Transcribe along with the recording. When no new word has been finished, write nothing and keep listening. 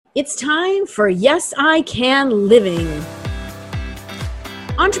It's time for Yes, I Can Living.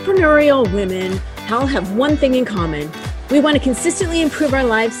 Entrepreneurial women all have one thing in common. We want to consistently improve our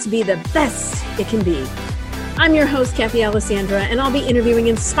lives to be the best it can be. I'm your host, Kathy Alessandra, and I'll be interviewing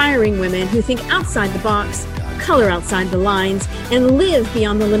inspiring women who think outside the box, color outside the lines, and live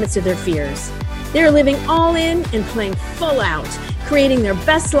beyond the limits of their fears. They're living all in and playing full out, creating their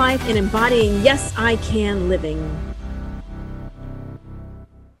best life and embodying Yes, I Can Living.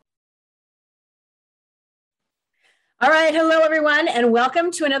 All right. Hello, everyone, and welcome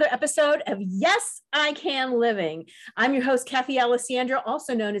to another episode of Yes, I Can Living. I'm your host, Kathy Alessandra,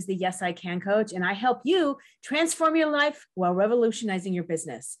 also known as the Yes, I Can Coach, and I help you transform your life while revolutionizing your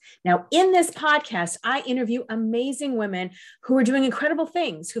business. Now, in this podcast, I interview amazing women who are doing incredible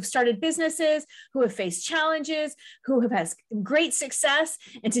things, who've started businesses, who have faced challenges, who have had great success,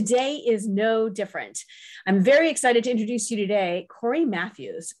 and today is no different. I'm very excited to introduce you today, Corey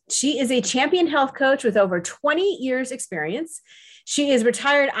Matthews. She is a champion health coach with over 20 years experience. She is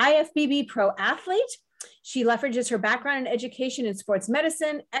retired IFBB pro athlete. She leverages her background in education in sports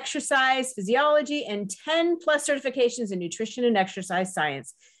medicine, exercise, physiology, and 10 plus certifications in nutrition and exercise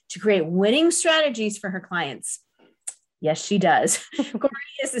science to create winning strategies for her clients. Yes, she does. Corey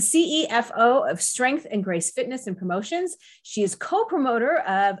is the CEFO of Strength and Grace Fitness and Promotions. She is co-promoter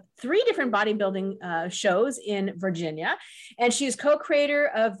of 3 different bodybuilding shows in Virginia. And she is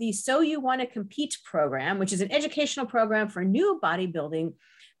co-creator of the So You Want to Compete program, which is an educational program for new bodybuilding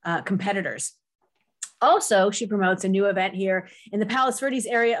competitors. Also, she promotes a new event here in the Palos Verdes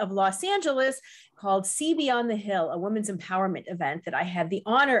area of Los Angeles called See Beyond the Hill, a women's empowerment event that I had the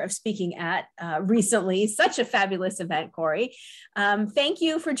honor of speaking at recently. Such a fabulous event, Corey. Thank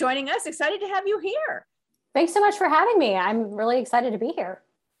you for joining us. Excited to have you here. Thanks so much for having me. I'm really excited to be here.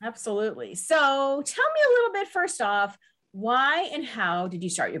 Absolutely. So tell me a little bit, first off, why and how did you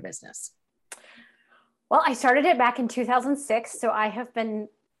start your business? Well, I started it back in 2006. So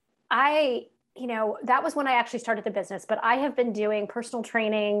that was when I actually started the business, but I have been doing personal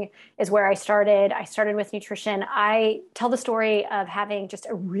training is where I started. I started with nutrition. I tell the story of having just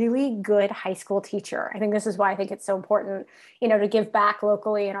a really good high school teacher. I think this is why I think it's so important, to give back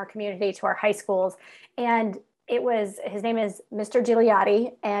locally in our community to our high schools. And his name is Mr.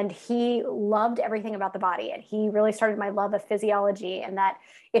 Gigliotti, and he loved everything about the body. And he really started my love of physiology, and that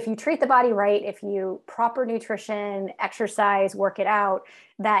if you treat the body right, if you proper nutrition, exercise, work it out,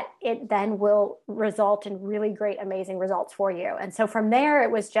 that it then will result in really great, amazing results for you. And so from there,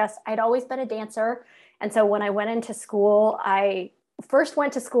 it was just, I'd always been a dancer. And so when I went into school, I first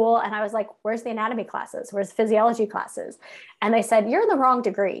went to school and I was like, where's the anatomy classes? Where's the physiology classes? And they said, you're in the wrong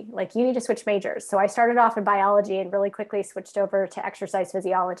degree. Like, you need to switch majors. So I started off in biology and really quickly switched over to exercise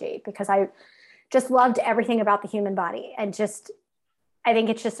physiology because I just loved everything about the human body. And I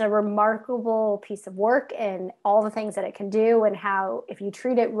think it's just a remarkable piece of work and all the things that it can do, and how if you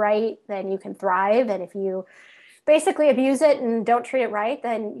treat it right, then you can thrive. And if you basically abuse it and don't treat it right,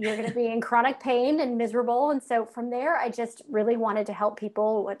 then you're going to be in chronic pain and miserable. And so from there, I just really wanted to help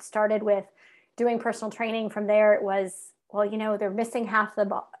people. What started with doing personal training, from there it was, well, they're missing half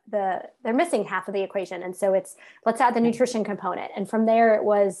they're missing half of the equation. And so let's add the nutrition component. And from there it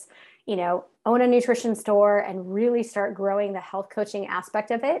was, own a nutrition store and really start growing the health coaching aspect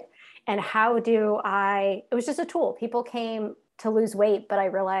of it. And it was just a tool. People came to lose weight, but I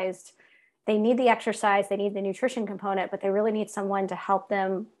realized they need the exercise, they need the nutrition component, but they really need someone to help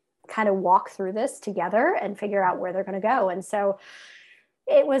them kind of walk through this together and figure out where they're going to go. And so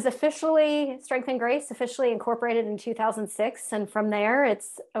it was officially Strength and Grace, officially incorporated in 2006. And from there,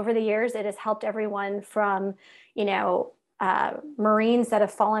 over the years, it has helped everyone from, Marines that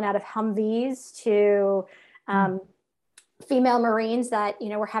have fallen out of Humvees to female Marines that,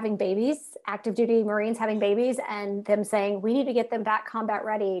 were having babies, active duty Marines having babies, and them saying, we need to get them back combat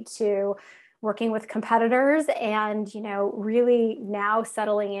ready, to working with competitors and, really now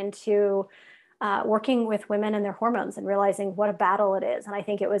settling into working with women and their hormones and realizing what a battle it is. And I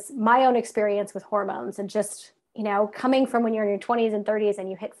think it was my own experience with hormones and just, coming from when you're in your 20s and 30s and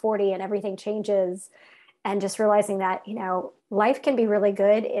you hit 40 and everything changes, and just realizing that, life can be really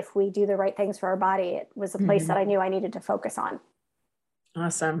good if we do the right things for our body. It was a place that I knew I needed to focus on.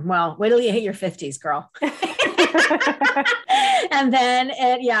 Awesome. Well, wait till you hit your 50s, girl. And then,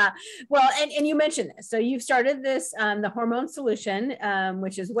 and you mentioned this. So you've started this, the Hormone Solution,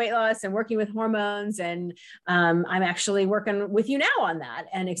 which is weight loss and working with hormones. And I'm actually working with you now on that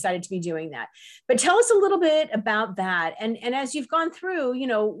and excited to be doing that. But tell us a little bit about that. And as you've gone through,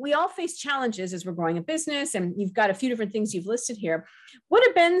 we all face challenges as we're growing a business, and you've got a few different things you've listed here. What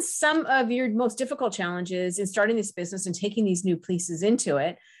have been some of your most difficult challenges in starting this business and taking these new pieces into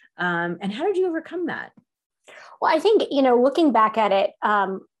it? And how did you overcome that? Well, I think, looking back at it,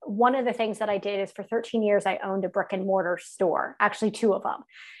 one of the things that I did is for 13 years, I owned a brick and mortar store, actually two of them.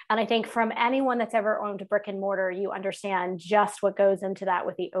 And I think from anyone that's ever owned a brick and mortar, you understand just what goes into that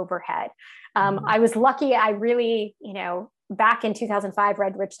with the overhead. I was lucky. I really, back in 2005,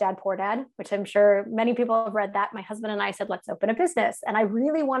 read Rich Dad, Poor Dad, which I'm sure many people have read that. My husband and I said, let's open a business. And I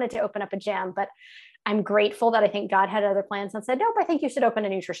really wanted to open up a gym, but I'm grateful that I think God had other plans and said, nope, I think you should open a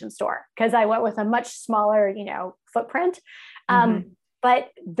nutrition store, because I went with a much smaller, footprint. But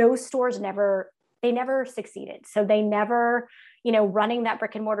those stores never succeeded. So they never, running that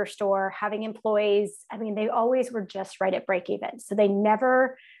brick and mortar store, having employees, I mean, they always were just right at break even. So they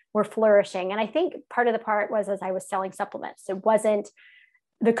never were flourishing. And I think part of the part was as I was selling supplements, it wasn't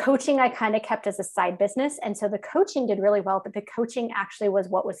the coaching I kind of kept as a side business. And so the coaching did really well, but the coaching actually was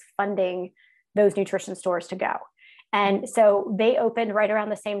what was funding those nutrition stores to go. And so they opened right around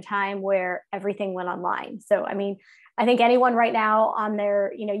the same time where everything went online. So, I mean, I think anyone right now on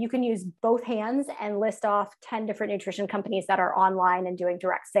their, you can use both hands and list off 10 different nutrition companies that are online and doing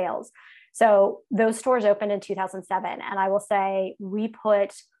direct sales. So those stores opened in 2007. And I will say we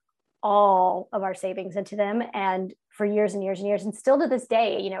put all of our savings into them, and for years and years and years. And still to this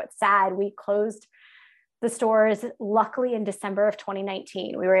day, it's sad. We closed the stores, luckily in December of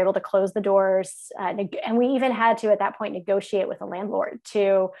 2019, we were able to close the doors. And we even had to, at that point, negotiate with the landlord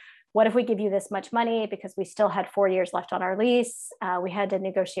to, what if we give you this much money? Because we still had 4 years left on our lease. We had to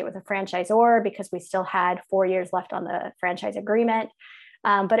negotiate with a franchisor because we still had 4 years left on the franchise agreement.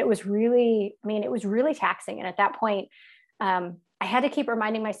 But it was really taxing. And at that point, I had to keep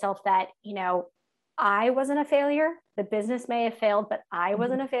reminding myself that, I wasn't a failure. The business may have failed, but I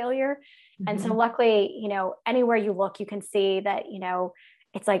wasn't a failure. And so luckily, anywhere you look, you can see that,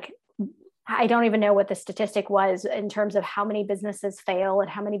 it's like, I don't even know what the statistic was in terms of how many businesses fail and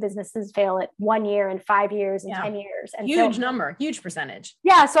how many businesses fail at 1 year and 5 years and 10 years. And huge number, huge percentage.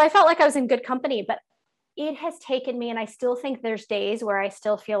 Yeah. So I felt like I was in good company, but it has taken me, and I still think there's days where I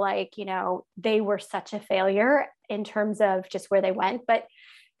still feel like, they were such a failure in terms of just where they went. But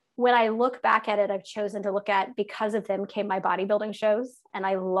when I look back at it, I've chosen to look at, because of them came my bodybuilding shows. And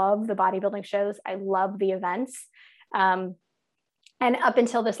I love the bodybuilding shows. I love the events. And up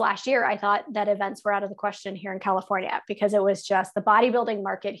until this last year, I thought that events were out of the question here in California, because it was just the bodybuilding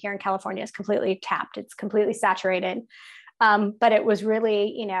market here in California is completely tapped. It's completely saturated. But it was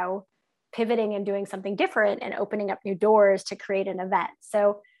really, pivoting and doing something different and opening up new doors to create an event.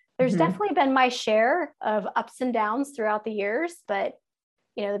 So there's definitely been my share of ups and downs throughout the years. But,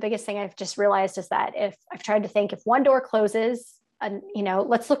 the biggest thing I've just realized is that if I've tried to think, if one door closes, and,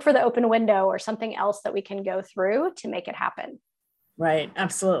 let's look for the open window or something else that we can go through to make it happen. Right.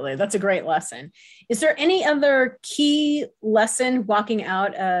 Absolutely. That's a great lesson. Is there any other key lesson walking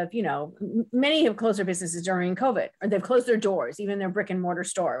out of, many have closed their businesses during COVID, or they've closed their doors, even their brick and mortar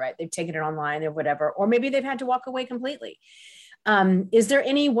store, right? They've taken it online or whatever, or maybe they've had to walk away completely. Is there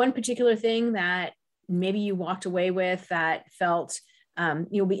any one particular thing that maybe you walked away with that felt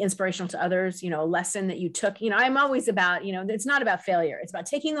you'll be inspirational to others, a lesson that you took? I'm always about, it's not about failure. It's about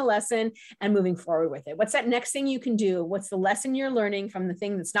taking the lesson and moving forward with it. What's that next thing you can do? What's the lesson you're learning from the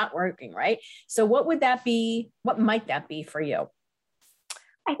thing that's not working, right? So what would that be? What might that be for you?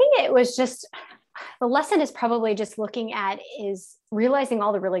 I think it was just, the lesson is probably just is realizing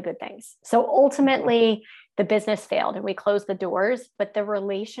all the really good things. So ultimately the business failed and we closed the doors, but the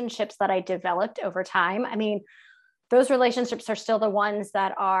relationships that I developed over time, those relationships are still the ones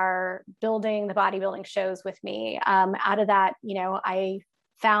that are building the bodybuilding shows with me. Out of that, I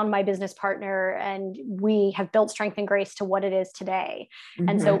found my business partner and we have built Strength and Grace to what it is today.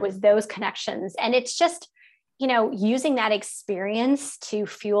 And so it was those connections. And it's just, using that experience to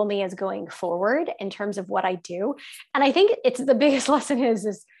fuel me as going forward in terms of what I do. And I think it's the biggest lesson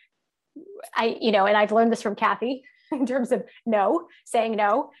is and I've learned this from Kathy in terms of saying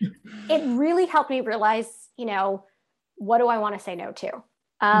no. It really helped me realize, what do I want to say no to?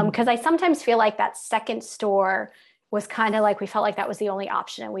 Because I sometimes feel like that second store was kind of like, we felt like that was the only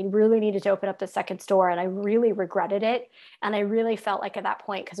option and we really needed to open up the second store. And I really regretted it. And I really felt like at that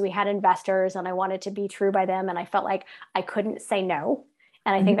point, because we had investors and I wanted to be true by them. And I felt like I couldn't say no.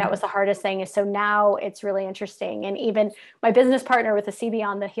 And I think that was the hardest thing. Is so now it's really interesting. And even my business partner with the CB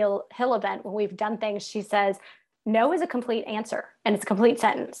on the Hill event, when we've done things, she says, no is a complete answer and it's a complete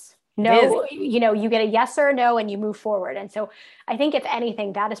sentence. No, you get a yes or a no and you move forward. And so I think if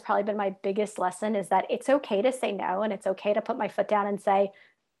anything, that has probably been my biggest lesson, is that it's okay to say no. And it's okay to put my foot down and say,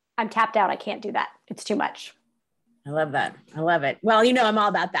 I'm tapped out. I can't do that. It's too much. I love that. I love it. Well, I'm all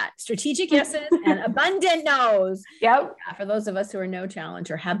about that. Strategic yeses and abundant no's. Yep. Yeah, for those of us who are no challenge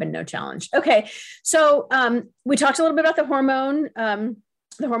or have been no challenge. Okay. So we talked a little bit about the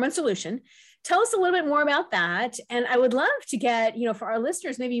hormone solution. Tell us a little bit more about that. And I would love to get, for our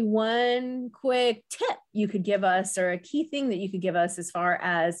listeners, maybe one quick tip you could give us, or a key thing that you could give us as far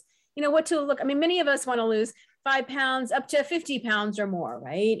as, what to look. I mean, many of us want to lose 5 pounds up to 50 pounds or more,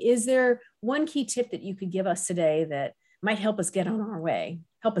 right? Is there one key tip that you could give us today that might help us get on our way?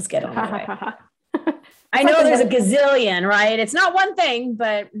 Help us get on our way. I know there's a gazillion, right? It's not one thing,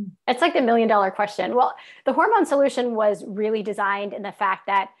 but it's like the $1 million question. Well, the hormone solution was really designed in the fact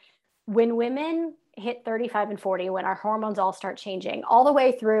that when women hit 35 and 40, when our hormones all start changing, all the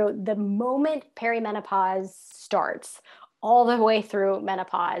way through the moment perimenopause starts, all the way through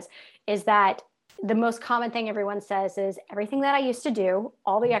menopause, is that the most common thing everyone says is everything that I used to do,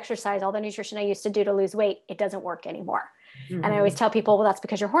 all the exercise, all the nutrition I used to do to lose weight, it doesn't work anymore. Mm-hmm. And I always tell people, well, that's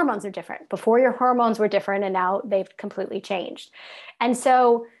because your hormones are different. Before, your hormones were different, and now they've completely changed. And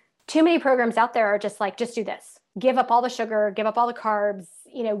so too many programs out there are just like, just do this, give up all the sugar, give up all the carbs,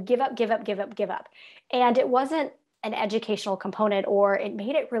 give up. And it wasn't an educational component, or it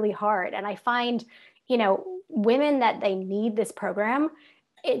made it really hard. And I find, women that they need this program,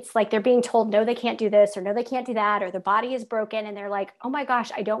 it's like they're being told, no, they can't do this, or no, they can't do that, or their body is broken. And they're like, oh my gosh,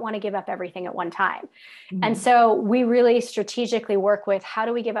 I don't want to give up everything at one time. Mm-hmm. And so we really strategically work with, how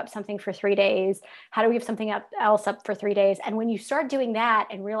do we give up something for 3 days? How do we give something else up for 3 days? And when you start doing that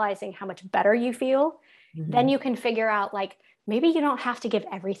and realizing how much better you feel, mm-hmm. then you can figure out, like, maybe you don't have to give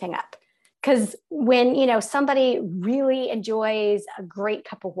everything up. Because when, somebody really enjoys a great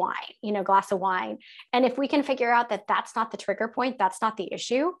cup of wine, glass of wine, and if we can figure out that that's not the trigger point, that's not the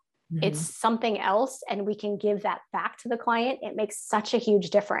issue, mm-hmm. it's something else, and we can give that back to the client, it makes such a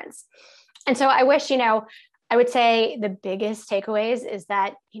huge difference. And so I wish, I would say the biggest takeaways is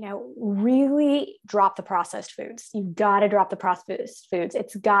that, really drop the processed foods. You've got to drop the processed foods.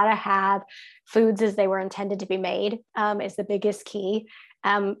 It's got to have foods as they were intended to be made, is the biggest key.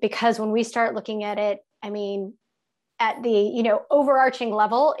 Because when we start looking at it, I mean, at the, overarching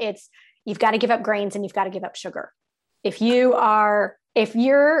level, it's, you've got to give up grains and you've got to give up sugar. If you don't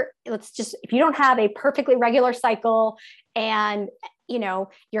have a perfectly regular cycle, and,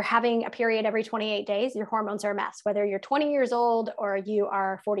 you're having a period every 28 days, your hormones are a mess, whether you're 20 years old or you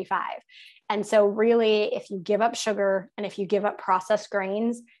are 45. And so really, if you give up sugar and if you give up processed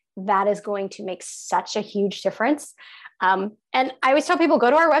grains, that is going to make such a huge difference. And I always tell people, go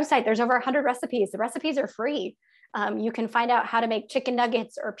to our website. There's over 100 recipes. The recipes are free. You can find out how to make chicken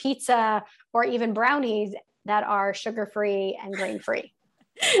nuggets or pizza or even brownies that are sugar-free and grain-free.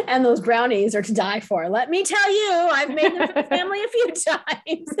 And those brownies are to die for. Let me tell you, I've made them for the family a few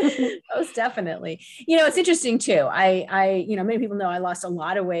times. Most definitely. It's interesting too. I many people know I lost a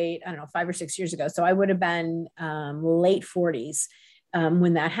lot of weight, I don't know, 5 or 6 years ago. So I would have been late 40s.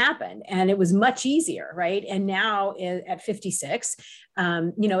 When that happened, and it was much easier, right? And now at 56,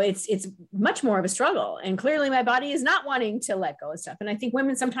 it's much more of a struggle, and clearly my body is not wanting to let go of stuff. And I think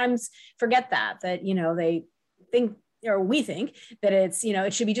women sometimes forget that they think, or we think that it's,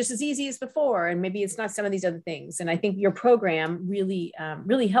 it should be just as easy as before, and maybe it's not some of these other things. And I think your program really,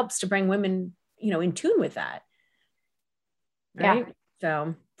 really helps to bring women, in tune with that. Right. Yeah.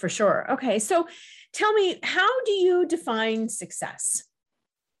 So for sure. Okay. So tell me, how do you define success?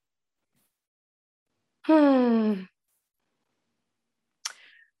 I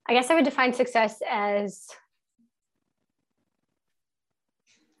guess I would define success as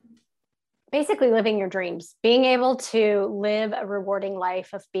basically living your dreams, being able to live a rewarding life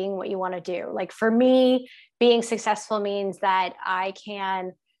of being what you want to do. Like for me, being successful means that I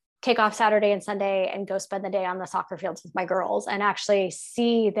can take off Saturday and Sunday and go spend the day on the soccer fields with my girls and actually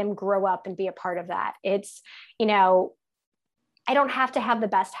see them grow up and be a part of that. It's, I don't have to have the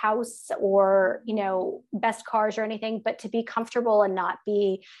best house or, best cars or anything, but to be comfortable and not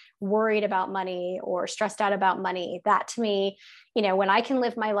be worried about money or stressed out about money. That to me, when I can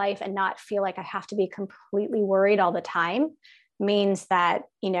live my life and not feel like I have to be completely worried all the time, means that,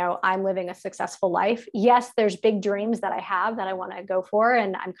 I'm living a successful life. Yes, there's big dreams that I have that I want to go for,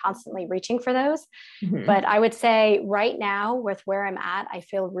 and I'm constantly reaching for those. Mm-hmm. But I would say right now, with where I'm at, I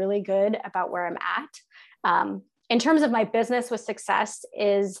feel really good about where I'm at. In terms of my business with success,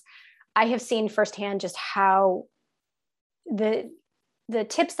 is I have seen firsthand just how the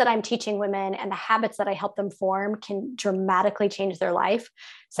tips that I'm teaching women and the habits that I help them form can dramatically change their life.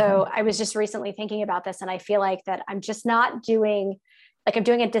 So I was just recently thinking about this, and I feel like that I'm just not doing, like I'm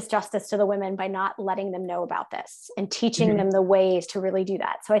doing a disjustice to the women by not letting them know about this and teaching them the ways to really do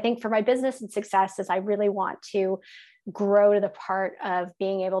that. So I think for my business and success is I really want to grow to the part of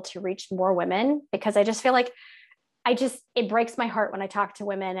being able to reach more women, because I just feel like it breaks my heart when I talk to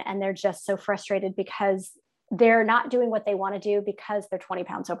women and they're just so frustrated because they're not doing what they want to do because they're 20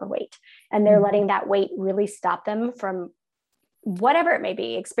 pounds overweight, and they're letting that weight really stop them from whatever it may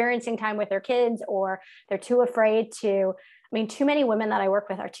be, experiencing time with their kids, or they're too afraid to, I mean, too many women that I work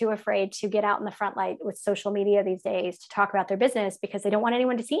with are too afraid to get out in the front light with social media these days to talk about their business because they don't want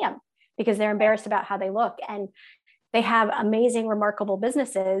anyone to see them, because they're embarrassed about how they look. And they have amazing, remarkable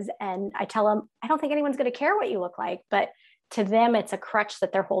businesses. And I tell them, I don't think anyone's going to care what you look like, but to them, it's a crutch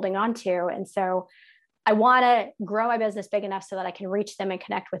that they're holding on to. And so I want to grow my business big enough so that I can reach them and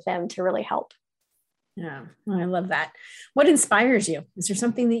connect with them to really help. Yeah, I love that. What inspires you? Is there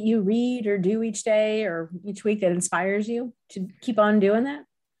something that you read or do each day or each week that inspires you to keep on doing that?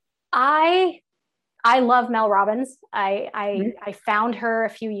 I love Mel Robbins. I found her a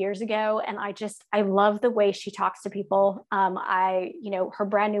few years ago, and I love the way she talks to people. Her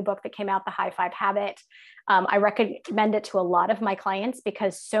brand new book that came out, The High Five Habit. I recommend it to a lot of my clients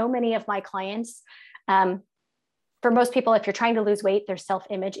because so many of my clients, for most people, if you're trying to lose weight, there's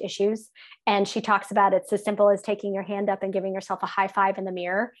self-image issues. And she talks about it's as simple as taking your hand up and giving yourself a high five in the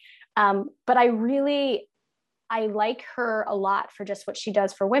mirror. But I like her a lot for just what she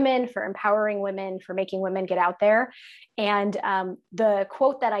does for women, for empowering women, for making women get out there. And the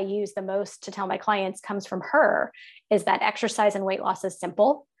quote that I use the most to tell my clients comes from her, is that exercise and weight loss is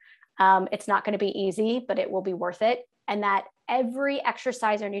simple. It's not going to be easy, but it will be worth it. And that every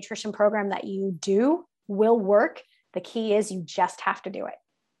exercise or nutrition program that you do will work. The key is you just have to do it.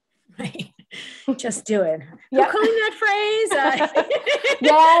 Right. Just do it. Yep. Who coined that phrase?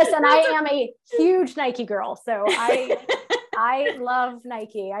 Yes. And I am a huge Nike girl. So I love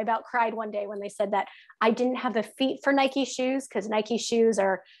Nike. I about cried one day when they said that I didn't have the feet for Nike shoes, because Nike shoes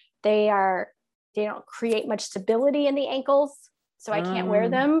they don't create much stability in the ankles. So I can't wear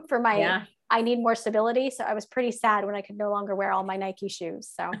them for I need more stability. So I was pretty sad when I could no longer wear all my Nike shoes.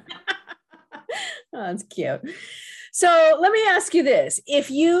 So oh, that's cute. So let me ask you this. If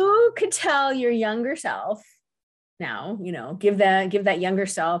you could tell your younger self now, give that younger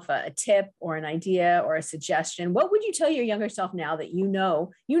self a tip or an idea or a suggestion, what would you tell your younger self now that you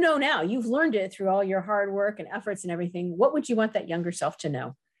know now, you've learned it through all your hard work and efforts and everything? What would you want that younger self to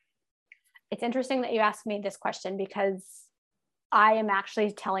know? It's interesting that you asked me this question, because I am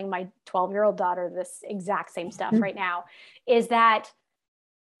actually telling my 12-year-old daughter this exact same stuff right now, is that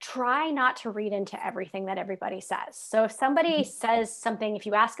try not to read into everything that everybody says. So if somebody says something, if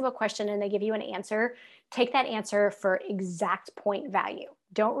you ask them a question and they give you an answer, take that answer for exact point value.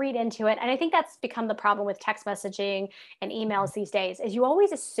 Don't read into it. And I think that's become the problem with text messaging and emails these days, is you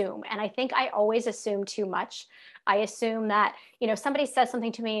always assume. And I think I always assume too much. I assume that, somebody says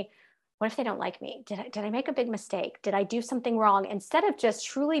something to me, what if they don't like me? Did I make a big mistake? Did I do something wrong? Instead of just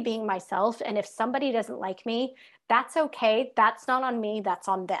truly being myself. And if somebody doesn't like me, that's okay. That's not on me. That's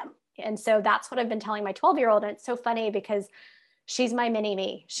on them. And so that's what I've been telling my 12-year-old. And it's so funny because she's my mini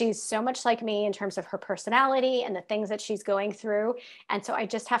me. She's so much like me in terms of her personality and the things that she's going through. And so I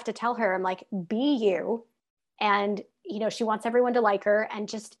just have to tell her, I'm like, be you. And, she wants everyone to like her. And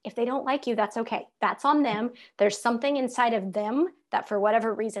just, if they don't like you, that's okay. That's on them. There's something inside of them that for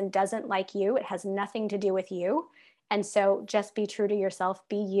whatever reason doesn't like you. It has nothing to do with you. And so just be true to yourself,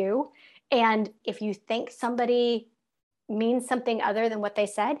 be you. And if you think somebody means something other than what they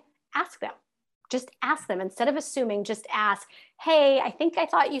said, ask them. Just ask them. Instead of assuming, just ask, hey, I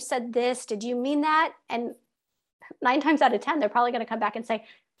thought you said this. Did you mean that? And 9 times out of 10, they're probably going to come back and say,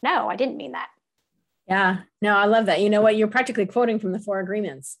 no, I didn't mean that. Yeah, no, I love that. You know what? You're practically quoting from the 4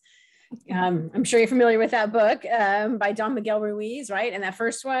 Agreements. I'm sure you're familiar with that book by Don Miguel Ruiz, right? And that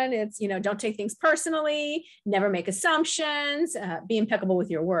first one, it's, don't take things personally, never make assumptions, be impeccable with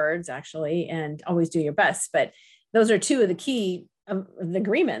your words, actually, and always do your best. But those are 2 of the key of the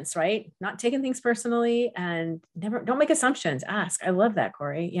agreements, right? Not taking things personally and don't make assumptions. Ask. I love that,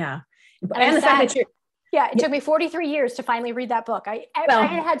 Corey. Yeah. And the fact that you're, yeah, it took me 43 years to finally read that book. I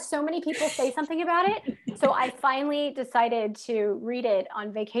had so many people say something about it. So I finally decided to read it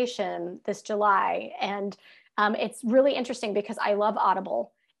on vacation this July. And it's really interesting because I love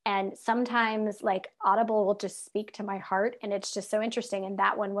Audible. And sometimes Audible will just speak to my heart. And it's just so interesting. And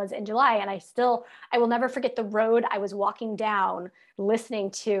that one was in July. And I will never forget the road I was walking down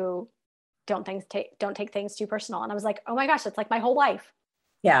listening to Don't Take Things Too Personal. And I was like, oh my gosh, it's like my whole life.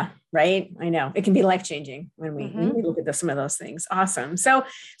 Yeah, right. I know it can be life-changing when we look at some of those things. Awesome. So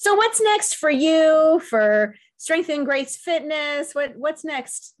what's next for you for Strength and Grace Fitness? What's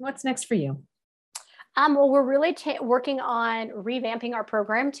next? What's next for you? Well, we're really working on revamping our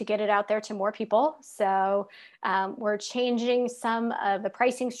program to get it out there to more people. So we're changing some of the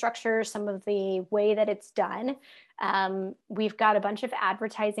pricing structures, some of the way that it's done. We've got a bunch of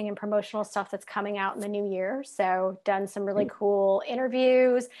advertising and promotional stuff that's coming out in the new year. So done some really cool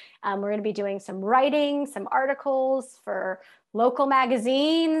interviews. We're going to be doing some writing, some articles for local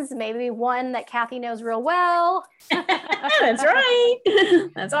magazines, maybe one that Kathy knows real well. That's right.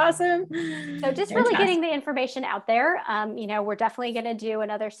 That's awesome. So just really getting the information out there. We're definitely going to do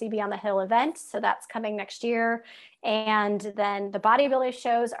another CB on the Hill event. So that's coming next year. And then the bodybuilding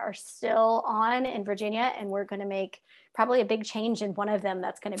shows are still on in Virginia, and we're going to make probably a big change in one of them.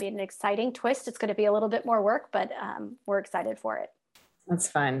 That's going to be an exciting twist. It's going to be a little bit more work, but we're excited for it. That's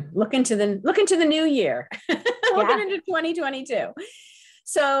fun. Look into the new year. Looking into 2022.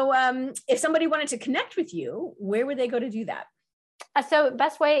 So if somebody wanted to connect with you, where would they go to do that? So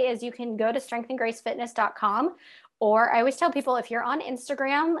best way is you can go to strengthandgracefitness.com, or I always tell people, if you're on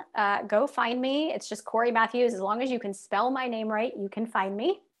Instagram, go find me. It's just Corey Matthews. As long as you can spell my name right, you can find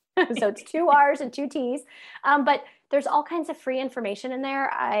me. So it's 2 R's and 2 T's. But there's all kinds of free information in there.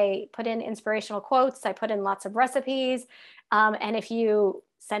 I put in inspirational quotes. I put in lots of recipes. And if you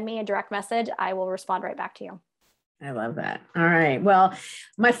send me a direct message, I will respond right back to you. I love that. All right. Well,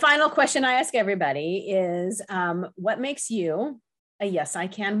 my final question I ask everybody is, what makes you a yes, I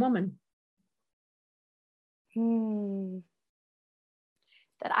can woman?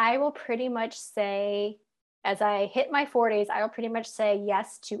 That I will pretty much say, as I hit my 40s, I will pretty much say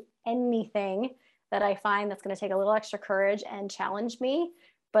yes to anything that I find that's going to take a little extra courage and challenge me.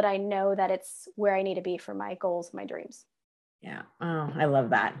 But I know that it's where I need to be for my goals, my dreams. Yeah. Oh, I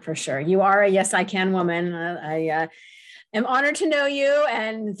love that for sure. You are a yes, I can woman. I am honored to know you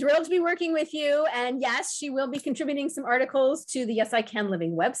and thrilled to be working with you. And yes, she will be contributing some articles to the Yes, I Can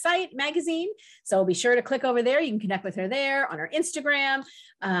Living website magazine. So be sure to click over there. You can connect with her there on her Instagram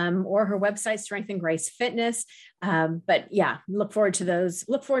or her website, Strength and Grace Fitness. But yeah, look forward to those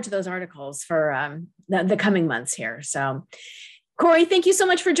articles for the coming months here. So Corey, thank you so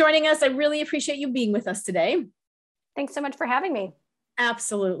much for joining us. I really appreciate you being with us today. Thanks so much for having me.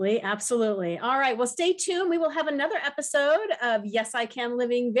 Absolutely. Absolutely. All right. Well, stay tuned. We will have another episode of Yes, I Can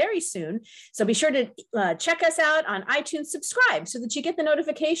Living very soon. So be sure to check us out on iTunes, subscribe so that you get the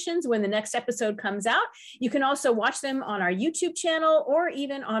notifications when the next episode comes out. You can also watch them on our YouTube channel or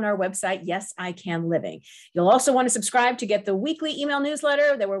even on our website, Yes, I Can Living. You'll also want to subscribe to get the weekly email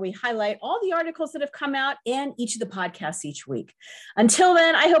newsletter where we highlight all the articles that have come out and each of the podcasts each week. Until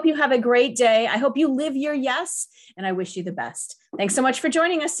then, I hope you have a great day. I hope you live your yes, and I wish you the best. Thanks so much for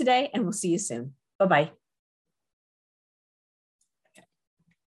joining us today, and we'll see you soon. Bye-bye.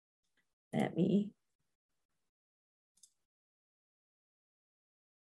 Let me